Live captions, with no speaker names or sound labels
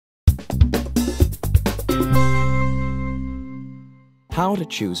How to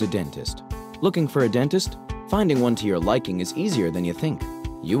choose a dentist. Looking for a dentist? Finding one to your liking is easier than you think.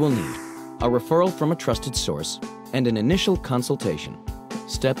 You will need a referral from a trusted source and an initial consultation.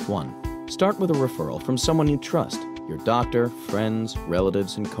 Step 1. Start with a referral from someone you trust, your doctor, friends,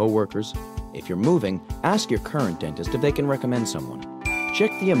 relatives, and coworkers. If you're moving, ask your current dentist if they can recommend someone.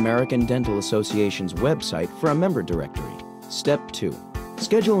 Check the American Dental Association's website for a member directory. Step 2.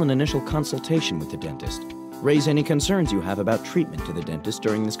 Schedule an initial consultation with the dentist. Raise any concerns you have about treatment to the dentist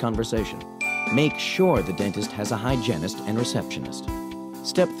during this conversation. Make sure the dentist has a hygienist and receptionist.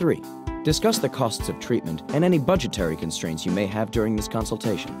 Step 3. Discuss the costs of treatment and any budgetary constraints you may have during this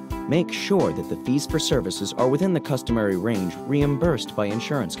consultation. Make sure that the fees for services are within the customary range reimbursed by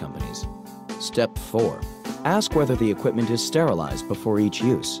insurance companies. Step 4. Ask whether the equipment is sterilized before each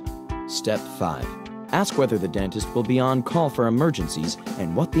use. Step 5. Ask whether the dentist will be on call for emergencies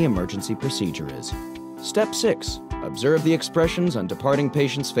and what the emergency procedure is. Step 6. Observe the expressions on departing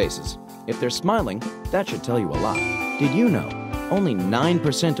patients' faces. If they're smiling, that should tell you a lot. Did you know only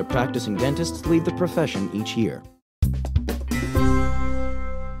 9% of practicing dentists leave the profession each year?